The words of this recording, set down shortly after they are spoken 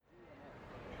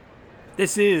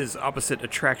This is Opposite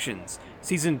Attractions,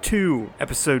 Season 2,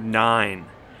 Episode 9,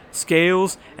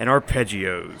 Scales and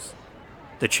Arpeggios.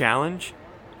 The challenge?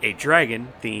 A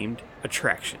dragon-themed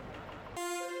attraction.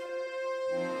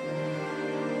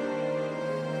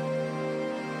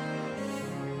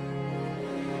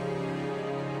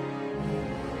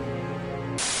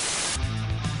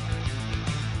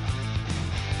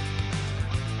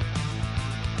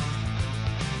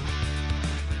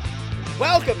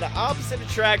 Welcome to Opposite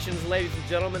Attractions, ladies and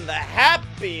gentlemen, the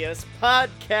happiest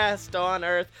podcast on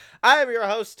earth. I am your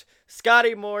host,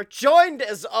 Scotty Moore, joined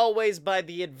as always by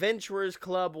the Adventurers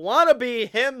Club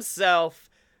wannabe himself,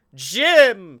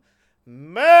 Jim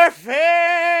Murphy!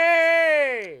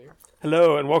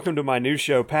 Hello, and welcome to my new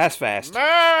show, Pass Fast.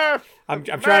 I'm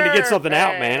trying to get something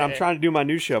out, man. I'm trying to do my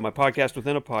new show, my podcast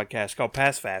within a podcast called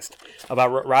Pass Fast,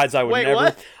 about rides I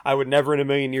would never in a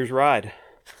million years ride.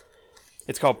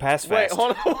 It's called Pass Fast. Wait,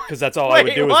 hold on. Because that's all I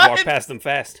would do is walk past them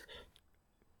fast.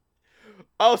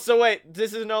 Oh, so wait,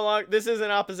 this isn't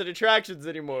Opposite Attractions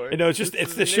anymore. No,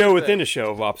 it's the show within a show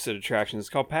of Opposite Attractions. It's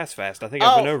called Pass Fast. I think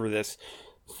I've been over this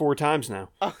 4 times now.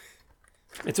 Oh.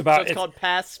 It's called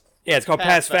Pass. Yeah, it's called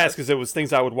Pass Fast because it was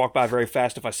things I would walk by very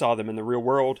fast if I saw them in the real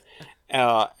world.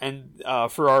 And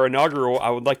for our inaugural,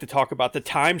 I would like to talk about the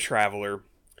Time Traveler,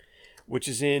 which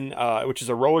is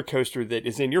a roller coaster that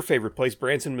is in your favorite place,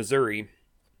 Branson, Missouri.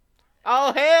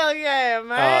 Oh, hell yeah,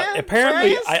 man.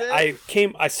 Apparently,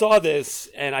 I saw this,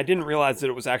 and I didn't realize that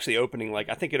it was actually opening.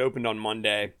 I think it opened on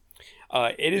Monday.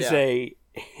 It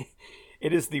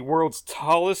is the world's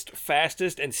tallest,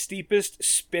 fastest, and steepest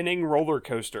spinning roller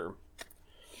coaster.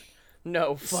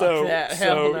 No, fuck that.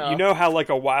 Hell no. You know how, like,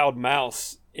 a wild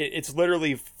mouse, it's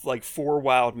literally like 4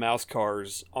 wild mouse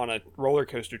cars on a roller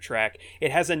coaster track.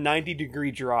 It has a 90-degree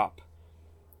drop.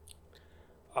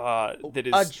 That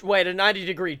is wait, a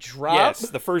 90-degree drop? Yes,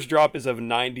 the first drop is of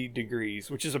 90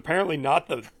 degrees, which is apparently not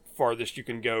the farthest you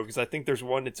can go, because I think there's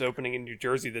one that's opening in New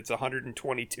Jersey that's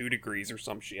 122 degrees or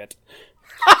some shit.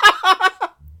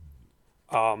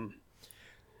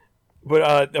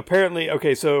 But apparently,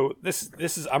 okay, so this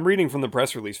is, I'm reading from the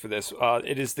press release for this.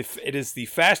 It is the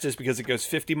fastest because it goes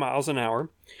 50 miles an hour.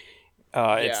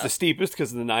 It's the steepest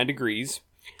because of the 9 degrees.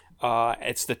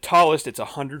 It's the tallest. It's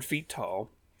 100 feet tall.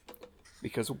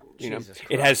 Because,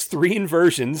 it has 3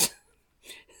 inversions.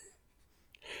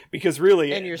 Because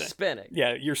really... And you're spinning.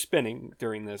 Yeah, you're spinning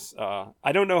during this.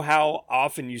 I don't know how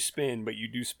often you spin, but you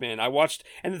do spin. I watched...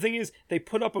 And the thing is, they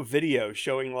put up a video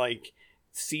showing,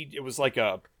 it was like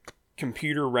a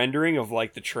computer rendering of,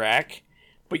 the track.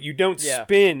 But you don't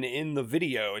spin in the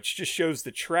video. It just shows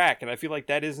the track. And I feel like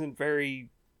that isn't very...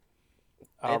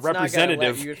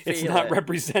 representative. It's not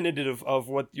representative of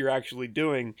what you're actually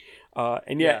doing.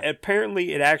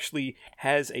 Apparently it actually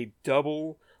has a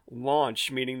double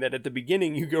launch, meaning that at the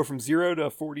beginning you go from 0 to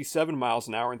 47 miles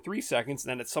an hour in 3 seconds, and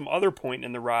then at some other point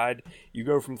in the ride you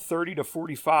go from 30 to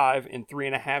 45 in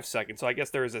 3.5 seconds. So I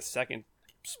guess there is a second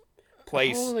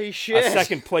place. Holy shit. A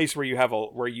second place where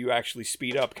you actually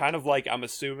speed up, kind of like, I'm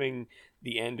assuming,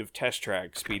 the end of Test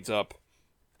Track speeds up.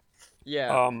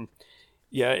 Yeah.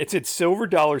 Yeah, it's at Silver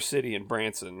Dollar City in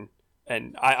Branson,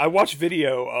 and I watched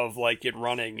video of it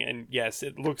running, and yes,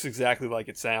 it looks exactly like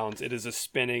it sounds. It is a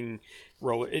spinning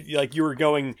roller, you were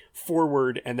going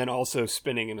forward and then also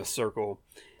spinning in a circle,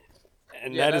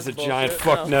 and that is a giant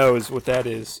fuck knows what that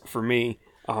is for me.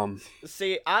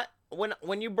 See,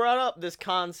 when you brought up this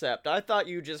concept, I thought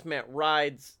you just meant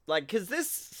rides, because this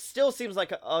still seems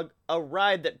like a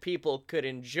ride that people could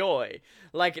enjoy,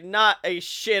 not a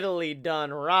shittily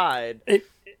done ride.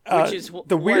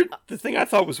 The thing I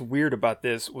thought was weird about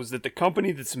this was that the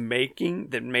company that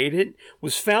made it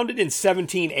was founded in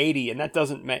 1780, and that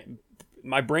doesn't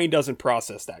my brain doesn't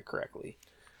process that correctly.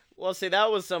 Well, see, that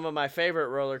was some of my favorite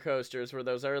roller coasters were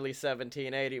those early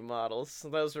 1780 models.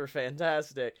 Those were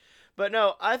fantastic. But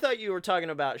no, I thought you were talking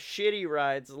about shitty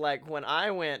rides, like when I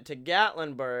went to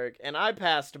Gatlinburg and I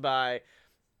passed by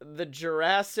the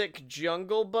Jurassic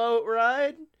Jungle Boat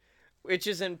ride, which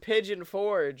is in Pigeon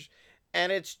Forge,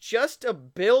 and it's just a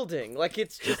building.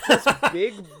 It's just this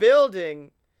big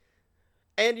building.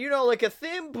 And, a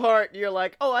theme park, you're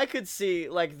like, oh, I could see,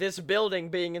 this building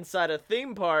being inside a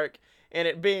theme park and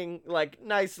it being,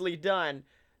 nicely done.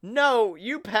 No,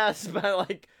 you pass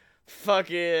by,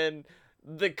 fucking...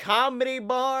 the Comedy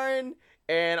Barn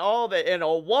and and a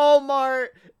Walmart,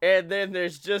 and then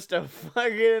there's just a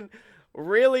fucking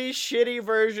really shitty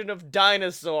version of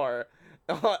Dinosaur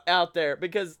out there,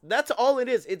 because that's all it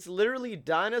is. It's literally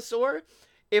Dinosaur.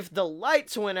 If the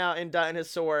lights went out in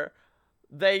Dinosaur,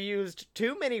 they used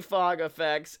too many fog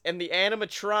effects, and the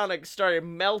animatronics started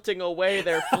melting away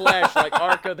their flesh like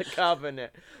Ark of the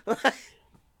Covenant.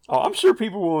 I'm sure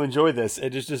people will enjoy this.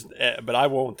 It is just, but I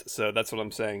won't. So that's what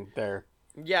I'm saying there.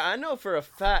 Yeah, I know for a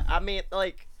fact. I mean,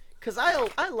 like, because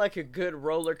I like a good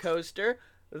roller coaster.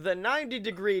 The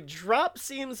 90-degree drop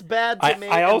seems bad to me.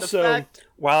 I also,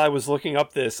 while I was looking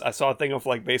up this, I saw a thing of,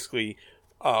 like, basically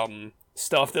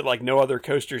stuff that, like, no other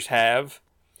coasters have.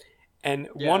 And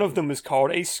one of them is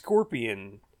called a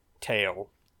scorpion tail.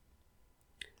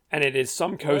 And it is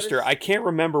some coaster. I can't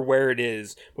remember where it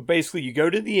is. But basically, you go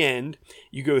to the end,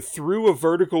 you go through a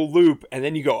vertical loop, and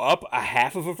then you go up a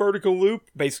half of a vertical loop,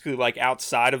 basically like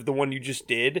outside of the one you just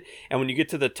did. And when you get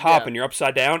to the top and you're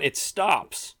upside down, it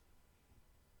stops.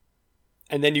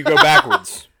 And then you go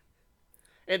backwards.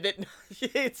 And then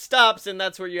it stops, and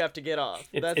that's where you have to get off.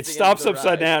 It stops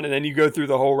upside down, and then you go through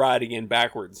the whole ride again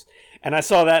backwards. And I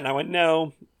saw that, and I went,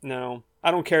 no.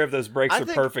 I don't care if those brakes are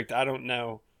perfect. I don't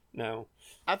know. No.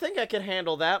 I think I can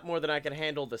handle that more than I can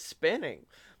handle the spinning.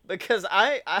 Because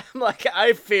I'm like,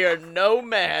 I fear no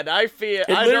man. It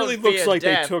literally looks like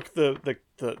death. They took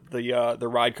the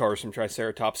ride cars from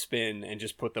Triceratops Spin and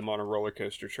just put them on a roller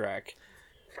coaster track.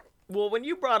 Well, when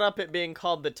you brought up it being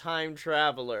called the Time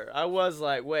Traveler, I was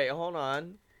like, wait, hold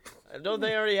on. Don't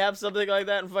they already have something like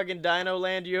that in fucking Dino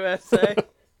Land USA?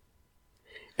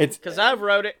 Because I've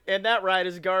rode it, and that ride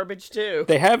is garbage, too.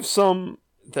 They have some...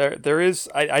 There is...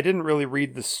 I didn't really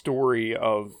read the story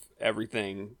of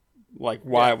everything, like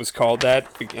why it was called that,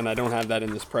 and I don't have that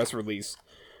in this press release.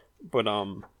 But,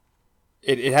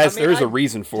 it has... there's a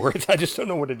reason for it. I just don't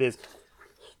know what it is.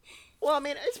 Well, I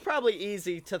mean, it's probably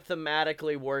easy to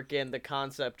thematically work in the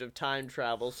concept of time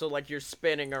travel. So, like, you're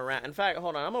spinning around. In fact,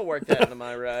 hold on. I'm going to work that into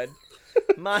my ride.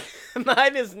 Mine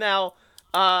is now,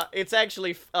 it's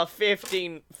actually a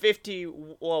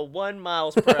 51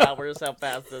 miles per hour is how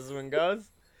fast this one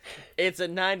goes. It's a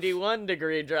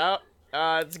 91-degree drop.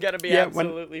 It's going to be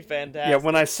absolutely fantastic. Yeah,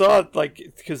 when I saw it,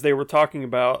 like, because they were talking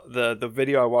about, the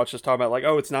video I watched was talking about, like,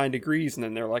 oh, it's 9 degrees. And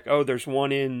then they're like, oh, there's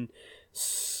one in...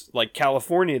 like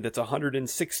California that's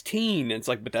 116, and it's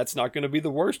like, but that's not going to be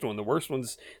the worst one. The worst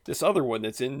one's this other one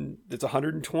that's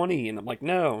 120, and I'm like,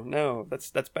 no,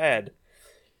 that's bad.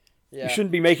 Yeah. You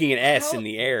shouldn't be making an S in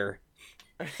the air.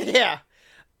 Yeah.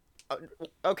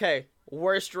 Okay,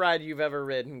 worst ride you've ever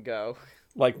ridden, go.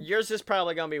 Like, yours is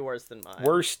probably going to be worse than mine.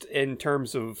 Worst in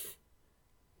terms of,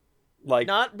 like...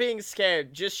 not being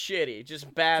scared, just shitty,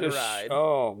 just bad ride.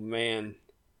 Oh, man.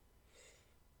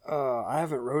 I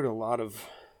haven't rode a lot of...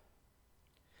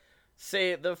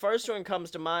 See, the first one comes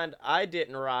to mind, I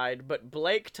didn't ride, but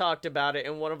Blake talked about it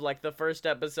in one of, like, the first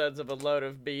episodes of A Load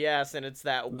of BS, and it's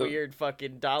that weird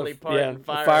fucking Dolly Parton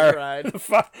fire ride.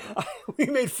 We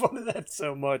made fun of that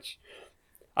so much.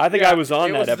 I think I was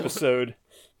on that episode.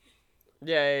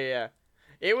 Yeah.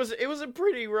 It was a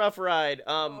pretty rough ride.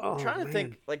 I'm trying to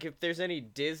think, like, if there's any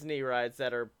Disney rides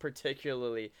that are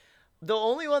particularly... The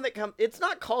only one that it's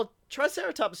not called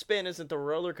Triceratops Spin. Isn't the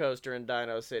roller coaster in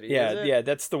Dino City? Yeah,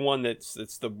 that's the one it's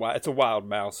a Wild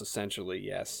Mouse essentially.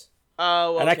 Yes.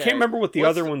 Oh, okay. And I can't remember what the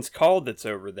other one's called that's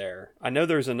over there. I know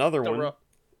there's another one.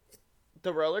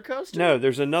 The roller coaster? No,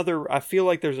 there's another. I feel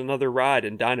like there's another ride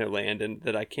in Dino Land, and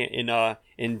that I can't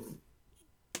in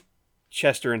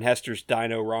Chester and Hester's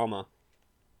Dino-Rama.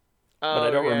 But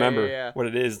I don't remember what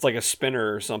it is. It's like a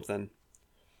spinner or something.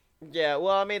 Yeah,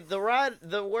 well, I mean,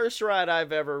 the worst ride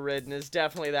I've ever ridden is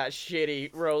definitely that shitty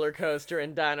roller coaster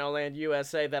in Dino Land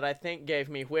USA that I think gave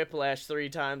me whiplash 3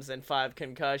 times and 5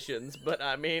 concussions. But,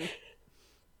 I mean,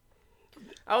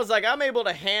 I was like, I'm able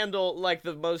to handle, like,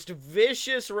 the most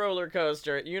vicious roller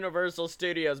coaster at Universal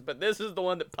Studios, but this is the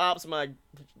one that pops my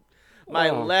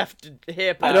left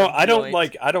hip out. I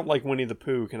don't like Winnie the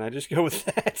Pooh. Can I just go with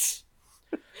that?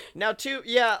 Now,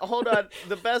 hold on.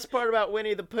 The best part about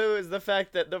Winnie the Pooh is the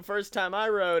fact that the first time I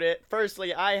rode it,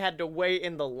 firstly, I had to wait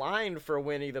in the line for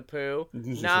Winnie the Pooh.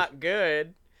 Not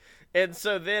good. And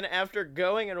so then after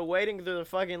going and waiting through the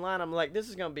fucking line, I'm like, this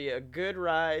is going to be a good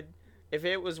ride if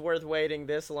it was worth waiting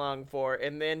this long for.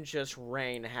 And then just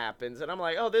rain happens. And I'm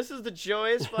like, oh, this is the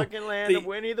joyous fucking land of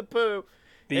Winnie the Pooh.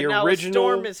 And now a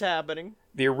storm is happening.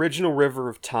 The original River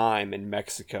of Time in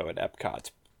Mexico at Epcot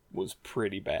was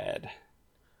pretty bad.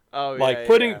 Oh, like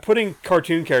putting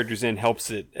cartoon characters in helps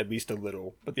it at least a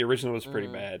little, but the original was pretty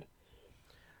bad.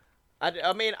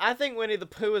 I mean, I think Winnie the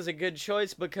Pooh is a good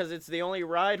choice because it's the only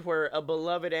ride where a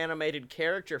beloved animated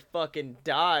character fucking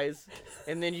dies,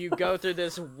 and then you go through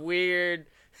this weird.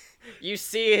 You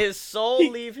see his soul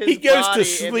leave his body. He goes to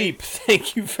sleep.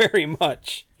 Thank you very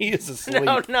much. He is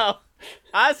asleep. No,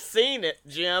 I seen it,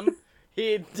 Jim.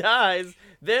 He dies.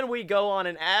 Then we go on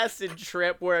an acid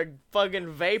trip where a fucking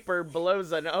vapor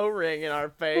blows an O-ring in our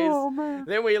face. Oh, man.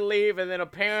 Then we leave, and then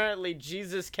apparently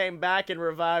Jesus came back and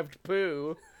revived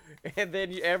Pooh. And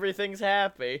then everything's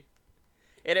happy.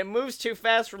 And it moves too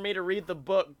fast for me to read the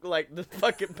book, like the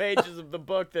fucking pages of the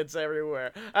book that's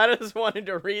everywhere. I just wanted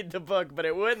to read the book, but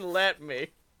it wouldn't let me.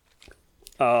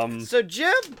 So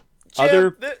Jim, I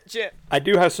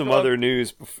do have some other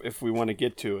news if we want to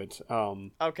get to it.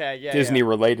 Okay, yeah. Disney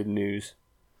related news.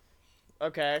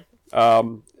 Okay.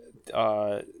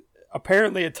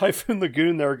 Apparently at Typhoon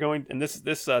Lagoon they're going, and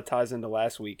this ties into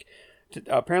last week.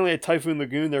 Apparently at Typhoon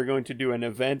Lagoon they're going to do an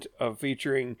event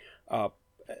featuring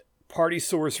Party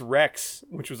Source Rex,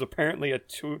 which was apparently a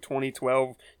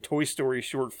 2012 Toy Story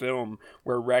short film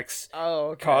where Rex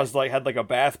had like a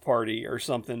bath party or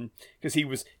something because he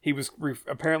was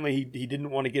apparently he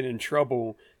didn't want to get in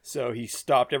trouble, so he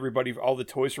stopped all the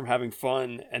toys from having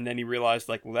fun, and then he realized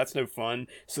like, well, that's no fun,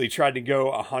 so he tried to go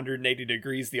 180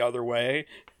 degrees the other way,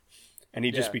 and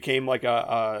he just became like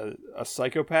a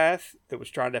psychopath that was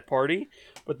trying to party.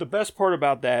 But the best part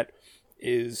about that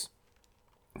is,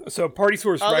 so Party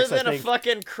Source Rex,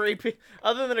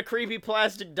 other than a creepy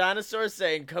plastic dinosaur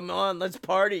saying, "Come on, let's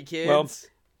party, kids." Well,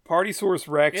 Party Source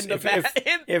Rex in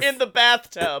the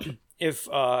bathtub. If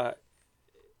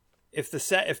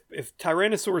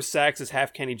Tyrannosaurus Sax is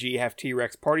half Kenny G, half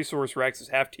T-Rex, Party Source Rex is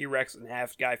half T-Rex and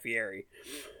half Guy Fieri.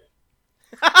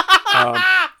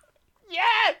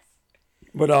 Yes.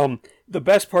 But the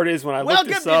best part is when I looked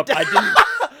this up, I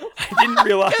didn't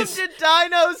realize. Welcome to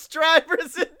Dinos,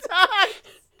 Drivers, and Dimes.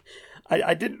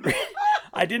 I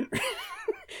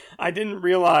didn't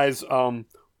realize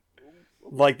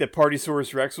like that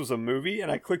Partysaurus Rex was a movie,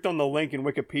 and I clicked on the link in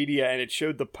Wikipedia and it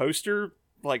showed the poster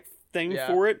like thing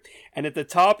for it, and at the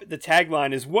top the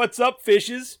tagline is "What's up,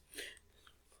 fishes?"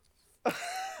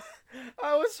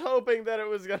 I was hoping that it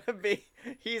was gonna be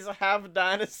he's half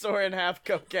dinosaur and half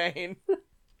cocaine.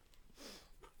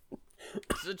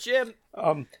 So Jim,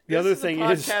 the other thing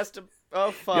is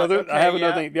oh fuck. I have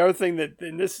another thing. The other thing that,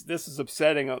 and this is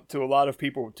upsetting to a lot of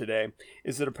people today,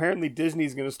 is that apparently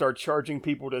Disney's going to start charging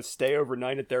people to stay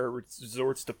overnight at their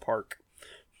resorts to park.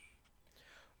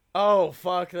 Oh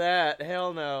fuck that!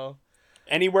 Hell no.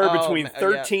 Anywhere between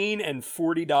 $13 and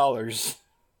 $40,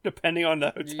 depending on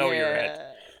the hotel you're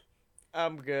at.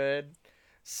 I'm good.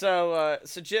 So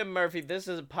Jim Murphy, this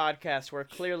is a podcast where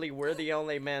clearly we're the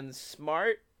only men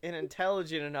smart and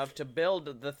intelligent enough to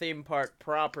build the theme park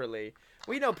properly.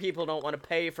 We know people don't want to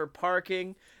pay for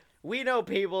parking. We know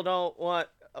people don't want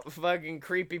a fucking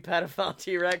creepy pedophile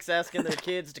T-Rex asking their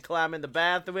kids to climb in the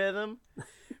bath with them.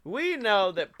 We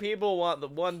know that people want the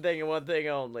one thing and one thing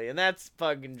only, and that's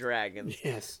fucking dragons.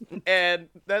 Yes. And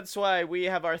that's why we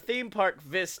have our theme park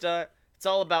Vista. It's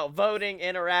all about voting,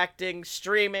 interacting,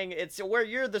 streaming. It's where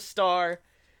you're the star.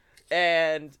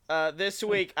 And this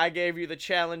week I gave you the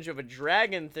challenge of a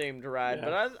dragon-themed ride,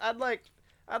 but I'd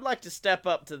like to step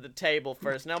up to the table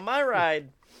first. Now my ride,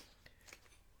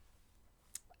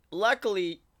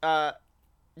 luckily,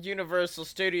 Universal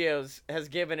Studios has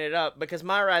given it up because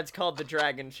my ride's called the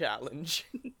Dragon Challenge.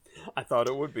 I thought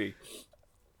it would be.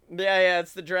 Yeah,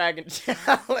 it's the Dragon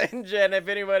Challenge, and if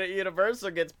anybody at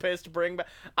Universal gets pissed, bring back.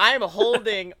 I'm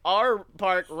holding our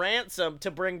park ransom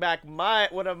to bring back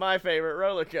one of my favorite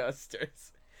roller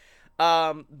coasters.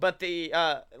 But the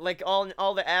like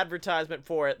all the advertisement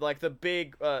for it, like the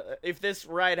big if this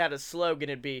ride had a slogan,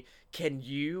 it'd be, "Can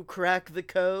you crack the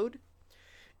code?"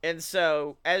 And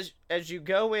so as you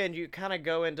go in, you kind of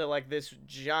go into like this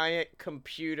giant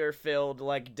computer-filled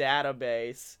like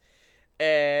database,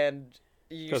 and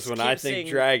because when I think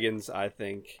dragons, I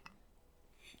think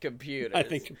computers. I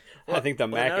think the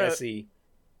Mac SE.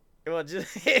 Well,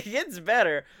 it gets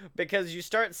better because you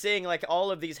start seeing like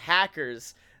all of these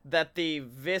hackers that the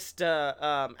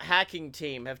Vista hacking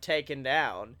team have taken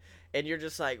down, and you're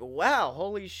just like, wow,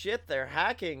 holy shit, they're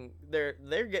hacking. They're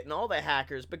getting all the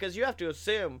hackers, because you have to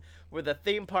assume with a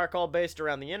theme park all based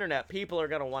around the internet, people are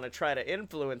going to want to try to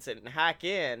influence it and hack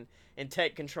in and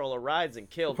take control of rides and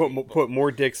kill people. Put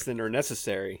more dicks than are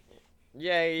necessary.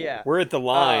 Yeah. We're at the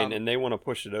line, and they want to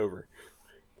push it over.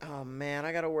 Oh, man,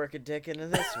 I got to work a dick into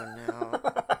this one now.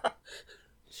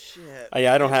 Shit.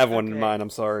 Yeah, I don't have one in mind. I'm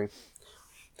sorry.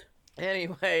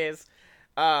 Anyways,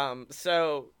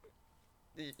 so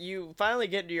you finally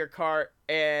get into your car,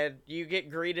 and you get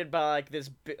greeted by, like, this,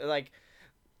 like,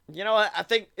 you know what? I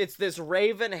think it's this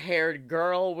raven-haired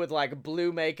girl with, like,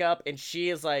 blue makeup, and she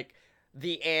is, like,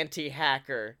 the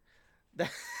anti-hacker.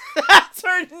 That's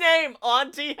her name,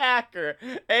 Auntie Hacker.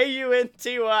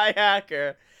 AUNTY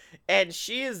Hacker. And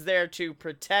she is there to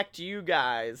protect you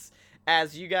guys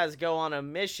as you guys go on a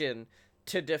mission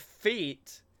to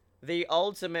defeat the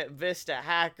ultimate Vista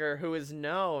hacker who is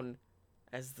known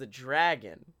as the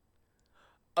Dragon.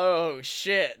 Oh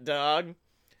shit, dog.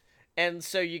 And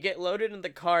so you get loaded in the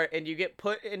cart and you get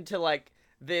put into like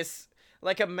this,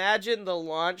 like imagine the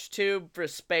launch tube for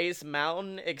Space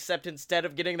Mountain, except instead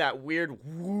of getting that weird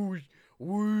whoosh,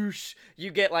 whoosh,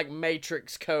 you get like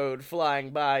Matrix code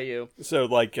flying by you. So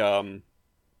like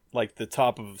the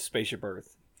top of Spaceship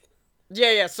Earth.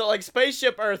 Yeah, so like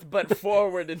Spaceship Earth, but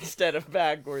forward instead of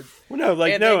backwards. Well, no,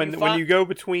 like, and when you go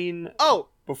between...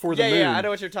 before the moon. Yeah, I know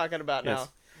what you're talking about now.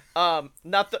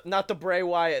 Not the Bray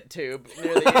Wyatt tube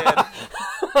near the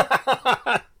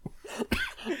end.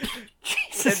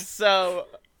 And so...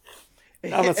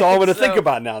 Now that's all I'm going to think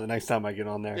about now the next time I get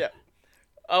on there. Yeah.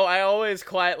 Oh, I always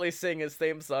quietly sing his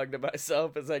theme song to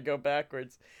myself as I go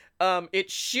backwards.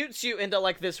 It shoots you into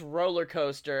like this roller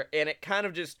coaster, and it kind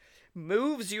of just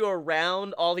moves you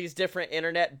around all these different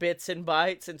internet bits and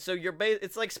bytes, and so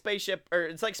it's like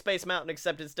it's like Space Mountain,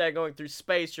 except instead of going through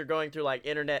space, you're going through like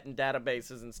internet and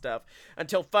databases and stuff,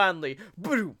 until finally,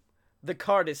 boom, the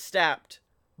card is snapped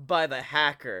by the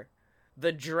hacker.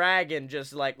 The Dragon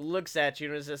just like looks at you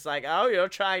and is just like, oh, you're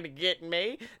trying to get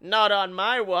me? Not on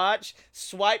my watch.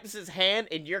 Swipes his hand,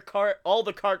 and all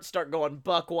the carts start going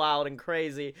buck wild and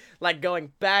crazy, like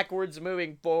going backwards,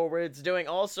 moving forwards, doing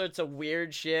all sorts of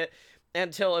weird shit,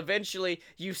 until eventually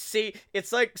you see,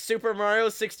 it's like Super Mario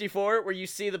 64, where you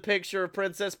see the picture of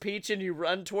Princess Peach and you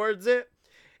run towards it.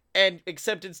 And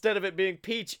except instead of it being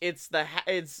Peach, it's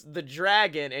the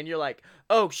Dragon, and you're like,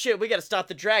 oh shit, we gotta stop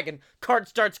the Dragon. Cart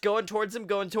starts going towards him,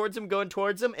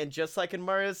 and just like in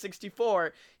Mario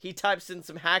 64, he types in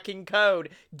some hacking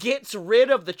code, gets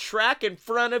rid of the track in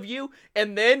front of you,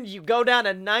 and then you go down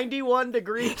a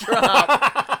 91-degree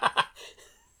drop.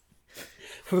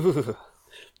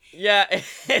 Yeah,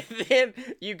 and then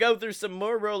you go through some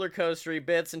more roller coastery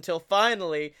bits until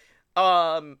finally,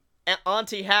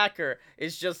 Auntie Hacker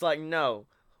is just like, no,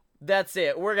 that's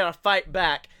it. We're gonna fight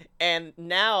back. And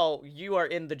now you are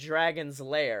in the Dragon's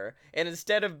lair. And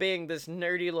instead of being this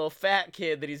nerdy little fat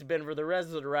kid that he's been for the rest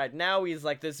of the ride, now he's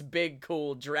like this big,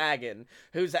 cool dragon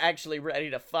who's actually ready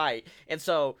to fight. And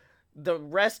so the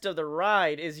rest of the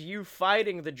ride is you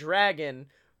fighting the dragon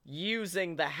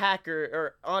using the hacker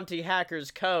or Auntie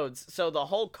Hacker's codes, so the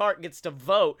whole cart gets to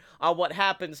vote on what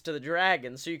happens to the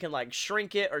dragon, so you can like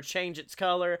shrink it or change its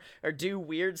color or do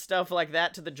weird stuff like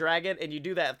that to the dragon, and you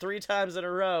do that 3 times in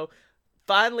a row,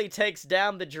 finally takes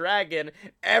down the dragon,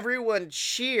 everyone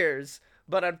cheers,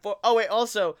 but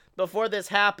also, before this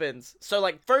happens, so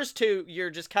like first 2, you're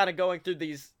just kind of going through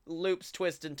these loops,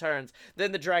 twists, and turns,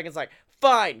 then the dragon's like,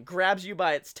 fine, grabs you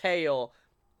by its tail,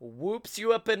 whoops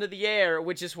you up into the air,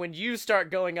 which is when you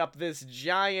start going up this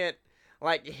giant,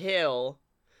 like, hill,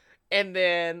 and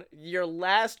then your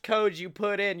last code you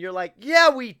put in, you're like, yeah,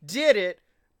 we did it,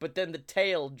 but then the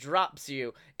tail drops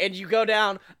you, and you go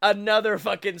down another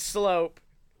fucking slope,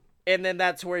 and then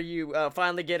that's where you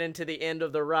finally get into the end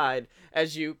of the ride,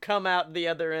 as you come out the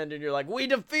other end, and you're like, we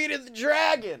defeated the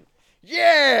dragon!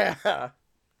 Yeah!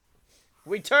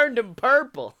 We turned him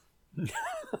purple!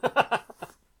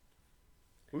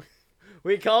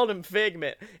 We called him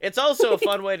Figment. It's also a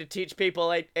fun way to teach people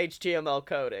HTML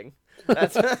coding.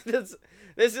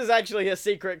 This is actually a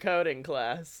secret coding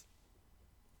class.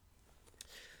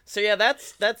 So yeah,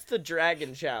 that's the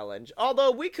Dragon Challenge.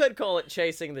 Although we could call it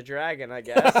Chasing the Dragon, I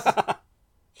guess.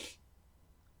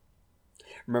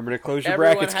 Remember to close your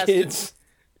brackets, kids.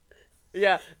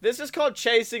 Yeah, this is called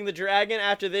Chasing the Dragon.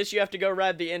 After this, you have to go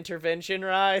ride the intervention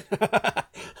ride.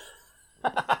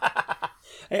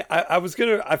 Hey, I was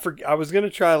gonna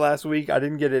try last week. I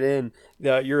didn't get it in.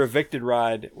 Your evicted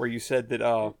ride, where you said that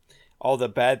all the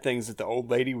bad things that the old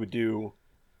lady would do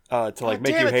to like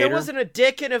make you hate her. There wasn't a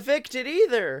dick in Evicted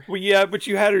either. Well, yeah, but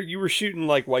you had her. You were shooting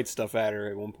like white stuff at her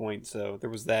at one point, so there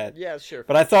was that. Yeah, sure.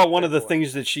 But I thought one of the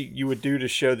things that you would do to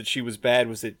show that she was bad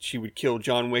was that she would kill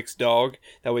John Wick's dog.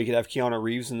 That way, you could have Keanu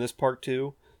Reeves in this park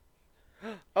too.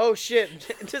 Oh shit!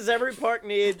 Does every park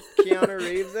need Keanu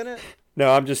Reeves in it?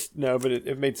 No, but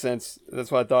it made sense. That's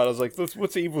what I thought. I was like,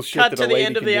 what's the evil shit that a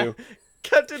lady can do?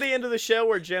 Cut to the end of the show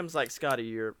where Jim's like, Scotty,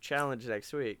 your challenge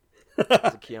next week is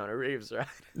a Keanu Reeves, right?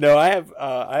 No, I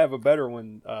have a better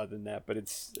one than that, but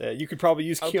it's you could probably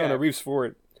use Keanu Reeves for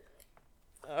it.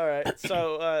 All right,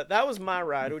 so that was my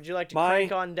ride. Would you like to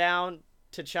crank on down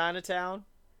to Chinatown?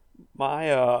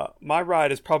 My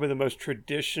ride is probably the most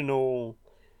traditional,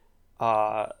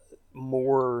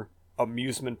 more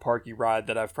amusement parky ride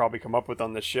that I've probably come up with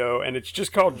on the show, and it's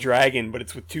just called Dragon, but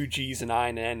it's with 2 G's, an I,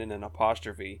 and an N, and an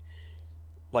apostrophe,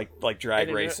 like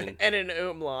drag racing, and an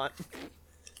umlaut.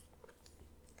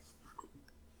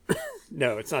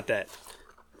 No, it's not that.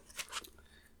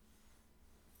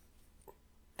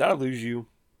 Did I lose you?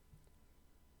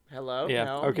 Hello? Yeah.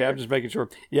 No, okay, I'm just making sure.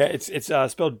 Yeah, it's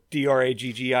spelled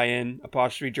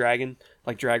Draggin,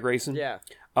 like drag racing. Yeah.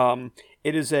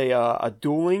 It is a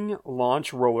dueling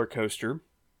launch roller coaster.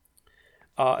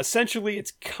 Essentially,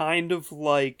 it's kind of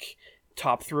like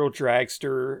Top Thrill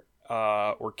Dragster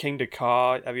or King to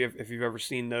Ka. If you've ever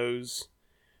seen those.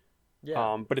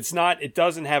 Yeah. But it's not. It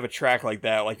doesn't have a track like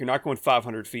that. Like you're not going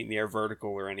 500 feet in the air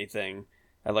vertical or anything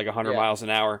at like 100 miles an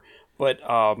hour. But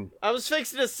I was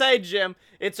fixing to say, Jim,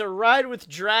 it's a ride with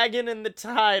dragon in the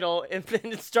title, and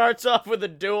then it starts off with a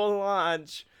dual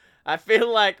launch. I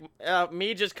feel like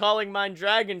me just calling mine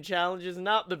Dragon Challenge is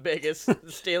not the biggest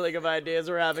stealing of ideas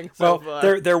we're having so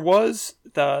far.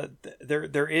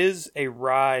 There is a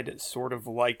ride sort of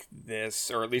like this,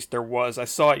 or at least there was. I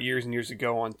saw it years and years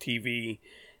ago on TV,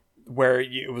 where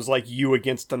it was like you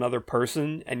against another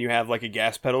person, and you have like a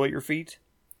gas pedal at your feet.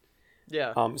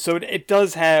 Yeah. So it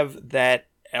does have that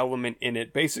element in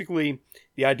it. Basically,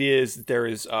 the idea is that there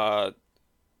is I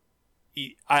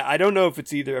don't know if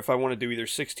it's if I want to do either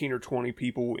 16 or 20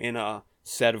 people in a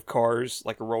set of cars,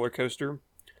 like a roller coaster,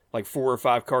 like 4 or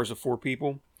 5 cars of 4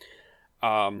 people.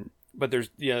 But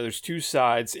there's 2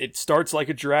 sides. It starts like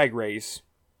a drag race,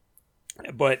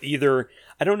 but either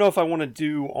I don't know if I want to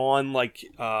do on like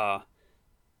the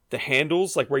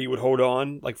handles, like where you would hold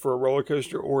on, like for a roller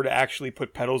coaster, or to actually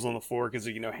put pedals on the floor because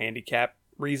of handicap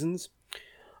reasons.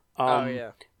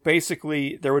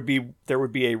 Basically, there would be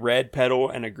a red pedal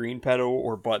and a green pedal,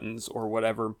 or buttons, or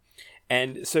whatever,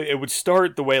 and so it would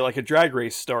start the way like a drag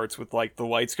race starts, with like the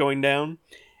lights going down,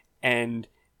 and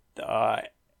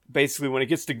basically when it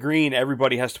gets to green,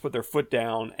 everybody has to put their foot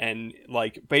down, and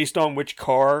like based on which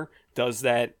car does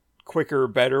that quicker,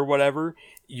 better, whatever,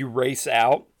 you race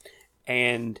out.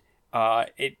 And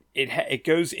it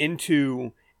goes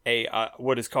into a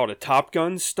what is called a Top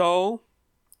Gun stall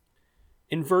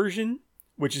inversion,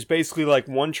 which is basically like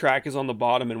one track is on the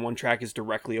bottom and one track is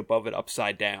directly above it,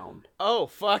 upside down. Oh,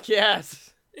 fuck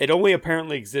yes! It only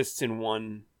apparently exists in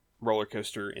one roller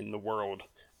coaster in the world.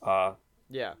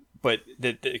 Yeah. But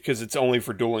because it's only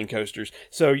for dueling coasters.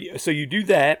 So you do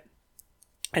that,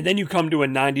 and then you come to a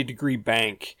 90-degree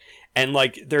bank. And,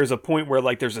 like, there's a point where,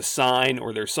 like, there's a sign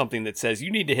or there's something that says you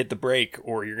need to hit the brake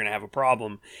or you're going to have a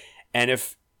problem. And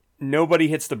if nobody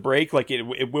hits the brake, like,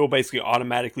 it will basically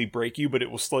automatically brake you, but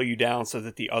it will slow you down so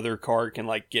that the other car can,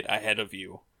 like, get ahead of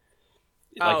you.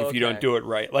 Like, if you don't do it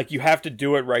right. Like, you have to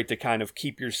do it right to kind of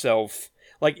keep yourself...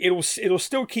 Like, it'll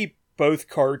still keep both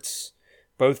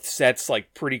sets,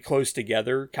 like, pretty close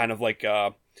together. Kind of like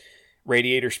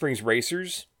Radiator Springs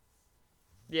Racers.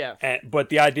 Yeah. But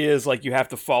the idea is like you have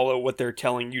to follow what they're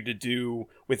telling you to do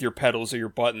with your pedals or your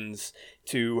buttons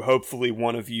to hopefully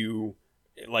one of you,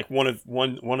 like one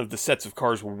of the sets of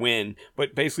cars will win.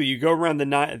 But basically you go around this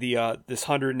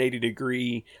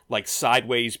 180-degree like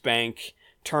sideways bank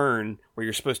turn where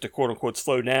you're supposed to quote unquote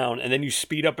slow down, and then you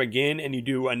speed up again and you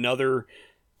do another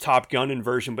Top Gun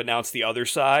inversion, but now it's the other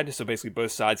side. So basically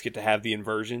both sides get to have the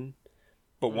inversion,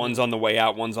 but one's on the way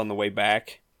out, one's on the way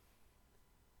back.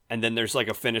 And then there's like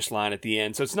a finish line at the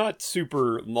end. So it's not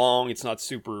super long. It's not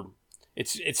super...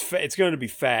 It's going to be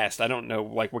fast. I don't know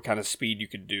like what kind of speed you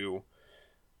could do.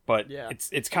 But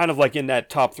it's kind of like in that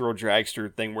Top Thrill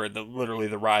Dragster thing where literally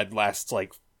the ride lasts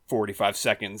like 45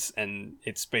 seconds. And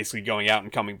it's basically going out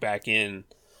and coming back in.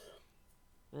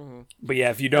 Mm-hmm. But yeah,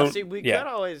 if you don't... we could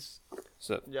always...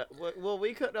 So. Yeah, well,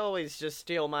 we could always just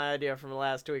steal my idea from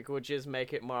last week, which is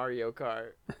make it Mario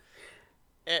Kart.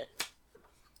 And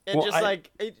well,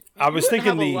 I was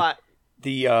thinking the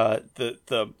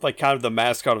like kind of the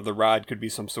mascot of the ride could be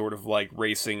some sort of like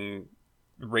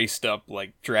raced up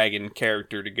like dragon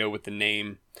character to go with the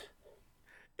name.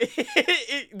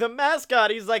 The mascot,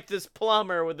 he's like this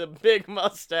plumber with a big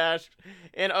mustache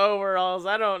and overalls.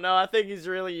 I don't know. I think he's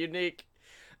really unique.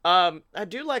 I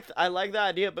like the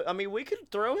idea, but I mean, we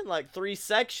could throw in like 3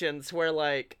 sections where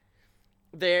like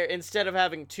there, instead of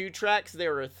having 2 tracks,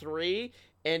 there are 3.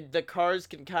 And the cars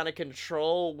can kind of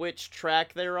control which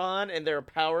track they're on, and there are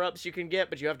power-ups you can get,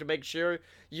 but you have to make sure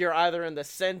you're either in the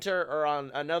center or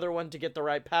on another one to get the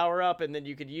right power-up, and then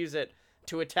you could use it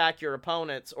to attack your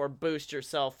opponents or boost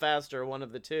yourself faster, one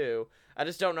of the two. I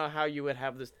just don't know how you would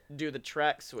have this do the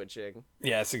track switching.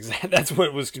 Yes, exactly. That's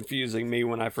what was confusing me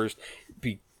when I first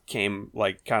became,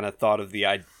 like, kind of thought of the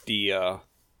idea,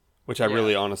 which I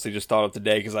really honestly just thought of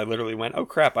today, because I literally went, oh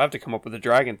crap, I have to come up with a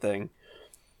dragon thing.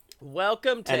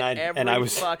 Welcome to every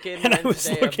fucking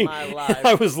Wednesday of my life.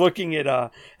 I was looking at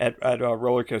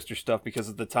roller coaster stuff because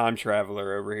of the time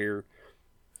traveler over here.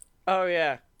 Oh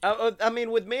yeah, I mean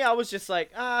with me, I was just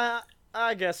like,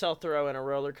 I guess I'll throw in a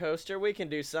roller coaster. We can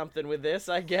do something with this,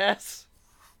 I guess.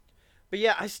 But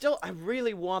yeah, I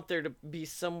really want there to be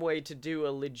some way to do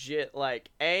a legit, like,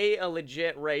 a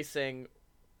legit racing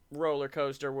roller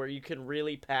coaster where you can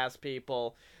really pass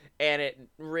people and it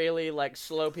really, like,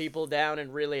 slow people down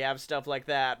and really have stuff like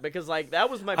that. Because, like, that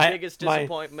was my biggest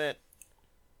disappointment.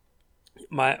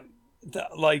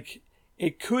 Like,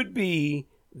 it could be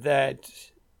that,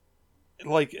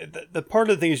 like, the part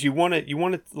of the thing is you want it,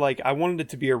 like, I wanted it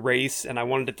to be a race and I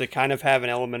wanted it to kind of have an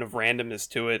element of randomness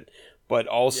to it. But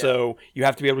also, you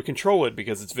have to be able to control it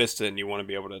because it's Vista and you want to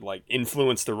be able to, like,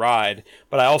 influence the ride.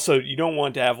 But you don't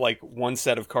want to have, like, one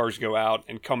set of cars go out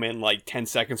and come in, like, 10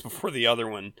 seconds before the other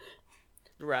one.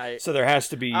 Right. So there has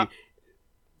to be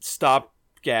stop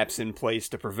gaps in place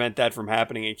to prevent that from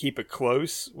happening and keep it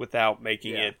close without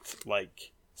making it,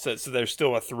 like... So there's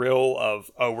still a thrill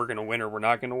of, oh, we're going to win or we're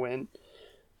not going to win.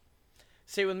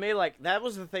 See, with me, like, that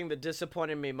was the thing that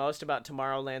disappointed me most about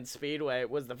Tomorrowland Speedway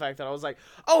was the fact that I was like,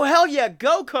 oh, hell yeah,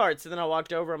 go-karts! And then I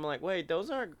walked over, I'm like, wait,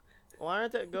 why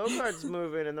aren't the go-karts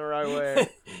moving in the right way?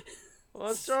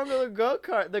 What's wrong with the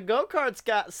go-kart? The go-karts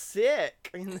got sick.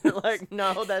 And they're like,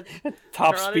 no, that's...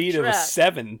 Top speed of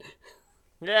 7.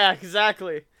 Yeah,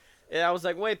 exactly. And I was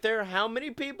like, wait, there are how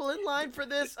many people in line for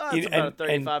this? Oh, it's about a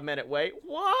 35-minute wait.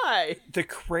 Why? The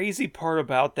crazy part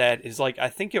about that is, like, I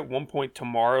think at one point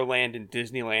Tomorrowland and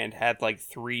Disneyland had, like,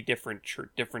 3 different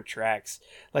tracks.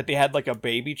 Like, they had, like, a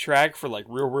baby track for, like,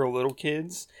 real little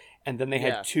kids. And then they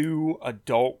had 2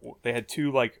 adult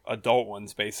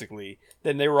ones, basically.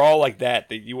 Then they were all like that.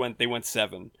 They went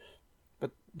 7.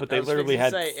 But they literally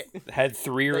had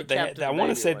 3, or I want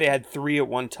to say they had 3 at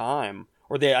one time.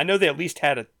 Or I know they at least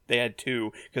had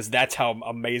 2, because that's how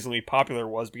amazingly popular it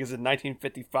was. Because in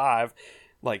 1955,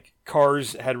 like,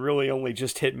 Cars had really only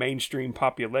just hit mainstream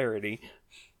popularity.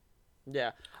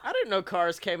 Yeah, I didn't know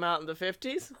Cars came out in the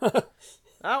 50s.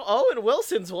 Owen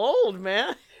Wilson's old,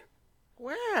 man.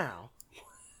 Wow.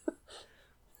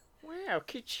 Wow,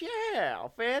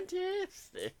 ka-chow,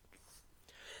 fantastic.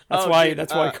 That's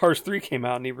why Cars 3 came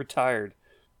out and he retired.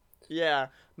 Yeah.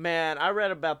 Man, I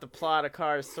read about the plot of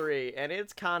Cars 3, and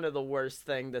it's kind of the worst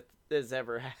thing that has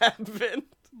ever happened.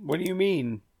 What do you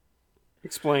mean?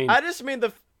 Explain. I just mean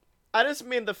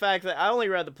the fact that I only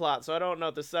read the plot, so I don't know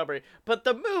the summary. But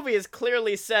the movie is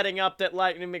clearly setting up that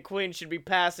Lightning McQueen should be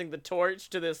passing the torch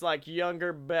to this, like,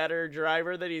 younger, better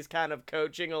driver that he's kind of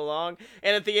coaching along.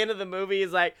 And at the end of the movie,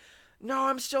 he's like, "No,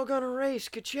 I'm still gonna race.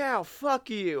 Ka-chow, fuck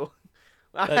you."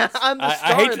 I'm the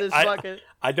star of this fucking...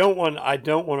 I don't want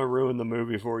to ruin the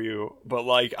movie for you, but,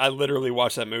 like, I literally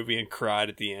watched that movie and cried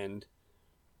at the end.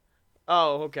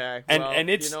 Oh, okay. And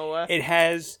it's, you know what? It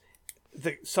has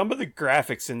some of the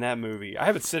graphics in that movie. I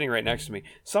have it sitting right next to me.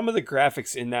 Some of the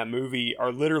graphics in that movie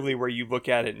are literally where you look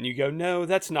at it and you go, "No,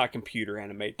 that's not computer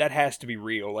animate. That has to be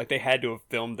real. Like, they had to have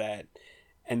filmed that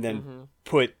and then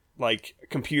put, like,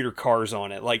 computer cars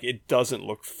on it. Like, it doesn't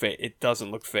look fake. It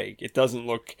doesn't look fake. It doesn't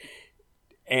look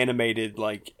animated,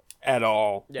 like, at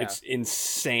all." It's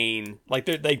insane. Like,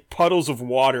 they're like puddles of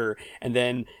water, and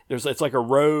then it's like a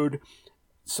road,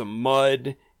 some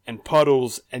mud and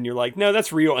puddles, and you're like, no,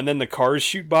 that's real. And then the cars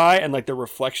shoot by and, like, the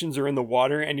reflections are in the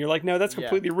water, and you're like, no, that's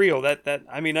completely real. That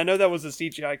I mean, I know that was a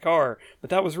CGI car, but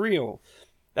that was real.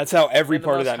 That's how every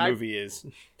part of that movie is.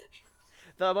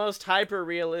 The most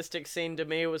hyper-realistic scene to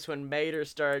me was when Mater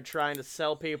started trying to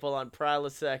sell people on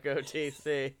Prilosec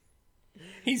OTC.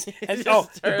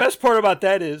 The best part about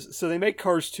that is, so they make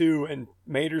Cars 2, and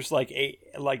Mater's like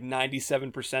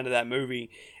 97% of that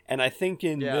movie, and I think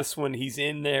in this one he's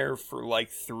in there for like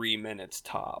 3 minutes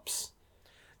tops.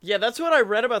 Yeah, that's what I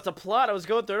read about the plot. I was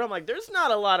going through it. I'm like, there's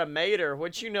not a lot of Mater,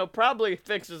 which, you know, probably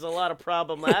fixes a lot of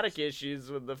problematic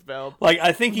issues with the film. Like,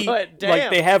 I think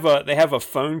they have a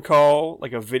phone call,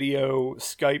 like a video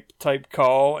Skype type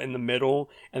call in the middle,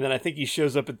 and then I think he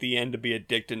shows up at the end to be a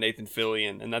dick to Nathan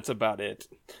Fillion, and that's about it.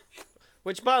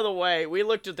 Which, by the way, we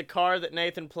looked at the car that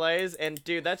Nathan plays, and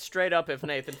dude, that's straight up if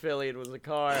Nathan Fillion was a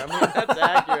car. I mean, that's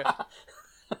accurate.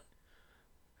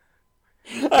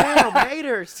 Wow,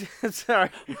 Mater. Sorry.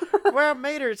 Well,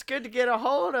 Mater, it's good to get a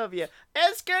hold of you.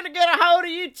 It's good to get a hold of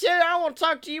you, too. I want to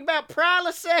talk to you about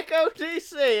Prilosec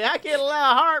OTC. I get a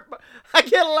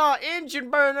lot of engine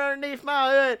burn underneath my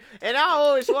hood, and I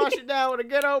always wash it down with a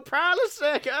good old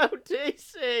Prilosec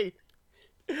OTC.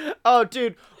 Oh,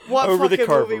 dude, what over fucking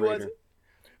movie was it?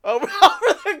 Over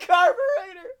the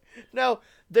carburetor. No,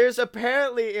 there's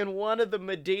apparently in one of the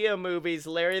Medea movies,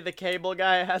 Larry the Cable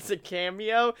Guy has a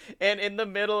cameo, and in the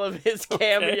middle of his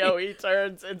cameo, he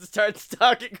turns and starts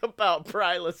talking about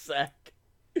Prilosec.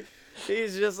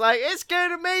 He's just like, "It's good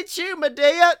to meet you,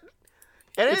 Medea.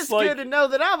 And it's good to know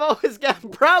that I've always got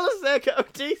Prilosec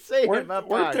OTC in my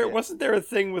pocket. Wasn't there a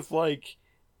thing with, like,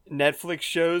 Netflix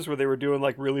shows where they were doing,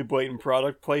 like, really blatant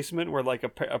product placement where, like, a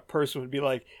person would be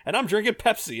like, and I'm drinking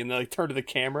Pepsi, and they, like, turn to the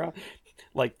camera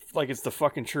like it's the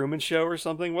fucking Truman Show or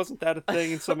something? Wasn't that a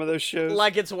thing in some of those shows?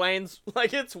 like it's Wayne's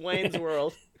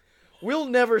World. We'll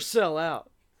never sell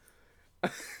out.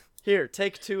 Here,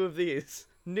 take 2 of these.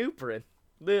 Nuprin.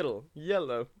 Little,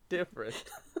 yellow, different.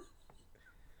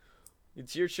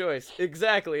 It's your choice.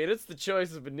 Exactly, and it's the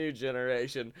choice of a new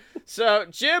generation. So,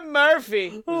 Jim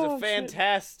Murphy was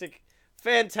a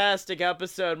fantastic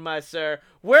episode, my sir.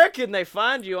 Where can they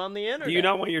find you on the internet? Do you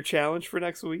not want your challenge for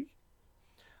next week?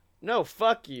 No,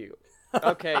 fuck you.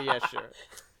 Okay, yeah, sure.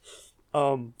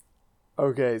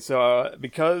 Okay, so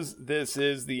because this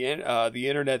is the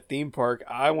internet theme park,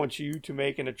 I want you to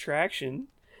make an attraction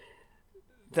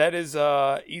that is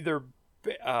either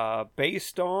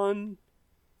based on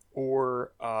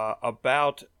or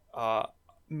about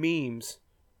memes.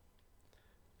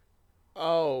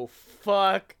 Oh,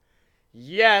 fuck.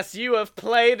 Yes, you have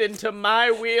played into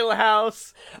my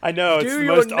wheelhouse. I know, it's the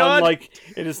most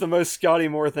it is the most Scotty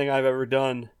Moore thing I've ever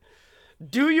done.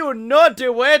 Do you not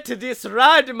wait to this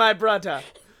ride, my brother?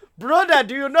 Brother,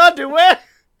 do you not wait?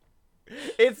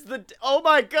 It's oh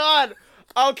my god.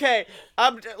 Okay,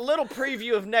 a little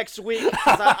preview of next week,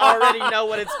 because I already know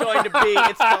what it's going to be.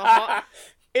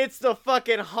 It's the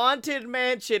fucking Haunted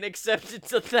Mansion, except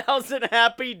it's 1,000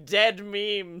 happy dead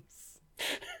memes.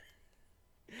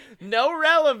 No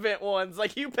relevant ones.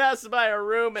 Like, you pass by a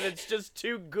room and it's just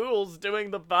 2 ghouls doing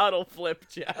the bottle flip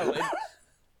challenge.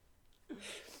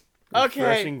 Okay.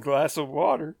 Refreshing glass of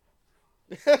water.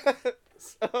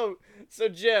 So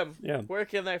Jim, yeah. Where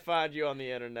can they find you on the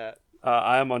internet?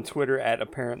 I am on Twitter at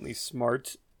apparently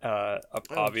smart.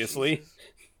 Obviously.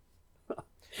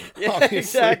 Yeah, obviously,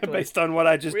 exactly. Based on what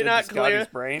I just did to Scotty's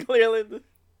brain. Clearly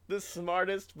the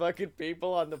smartest fucking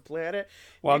people on the planet.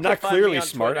 Well, I'm not clearly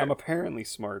smart. I'm apparently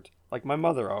smart. Like my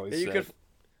mother always said.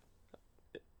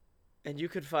 And you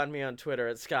could find me on Twitter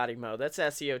at ScottyMo. That's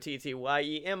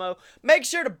ScottyMo. Make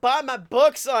sure to buy my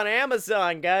books on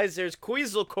Amazon, guys. There's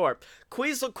Queasel Corp,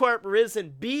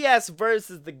 Risen, BS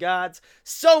versus the Gods.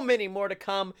 So many more to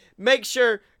come. Make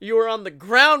sure you are on the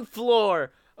ground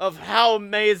floor of how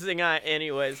amazing I...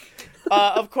 Anyways.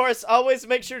 Of course, always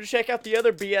make sure to check out the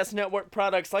other BS Network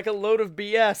products, like A Load of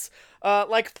BS,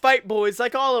 like Fight Boys,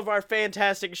 like all of our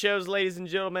fantastic shows, ladies and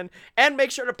gentlemen. And make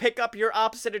sure to pick up your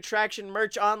Opposite Attraction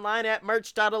merch online at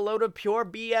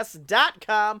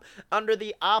merch.aloadofpurebs.com under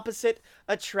the Opposite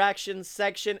Attraction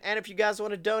section. And if you guys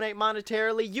want to donate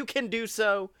monetarily, you can do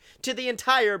so to the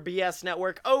entire BS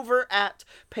Network over at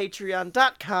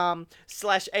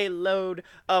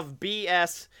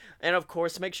patreon.com/aloadofbs. And of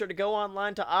course, make sure to go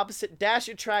online to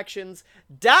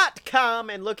opposite-attractions.com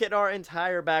and look at our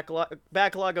entire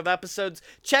backlog of episodes.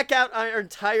 Check out our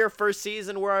entire first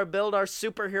season where I build our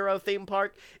superhero theme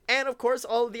park. And of course,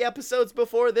 all of the episodes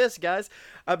before this, guys.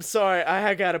 I'm sorry,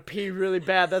 I gotta pee really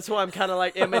bad. That's why I'm kind of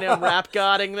like Eminem rap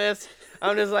godding this.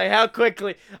 I'm just like, how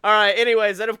quickly? Alright,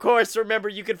 anyways, and of course, remember,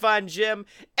 you can find Jim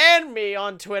and me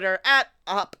on Twitter at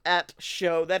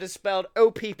OpAtShow. That is spelled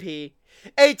OPPATTSHOW.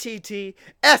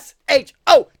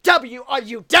 Are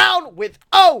you down with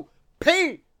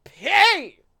OPP?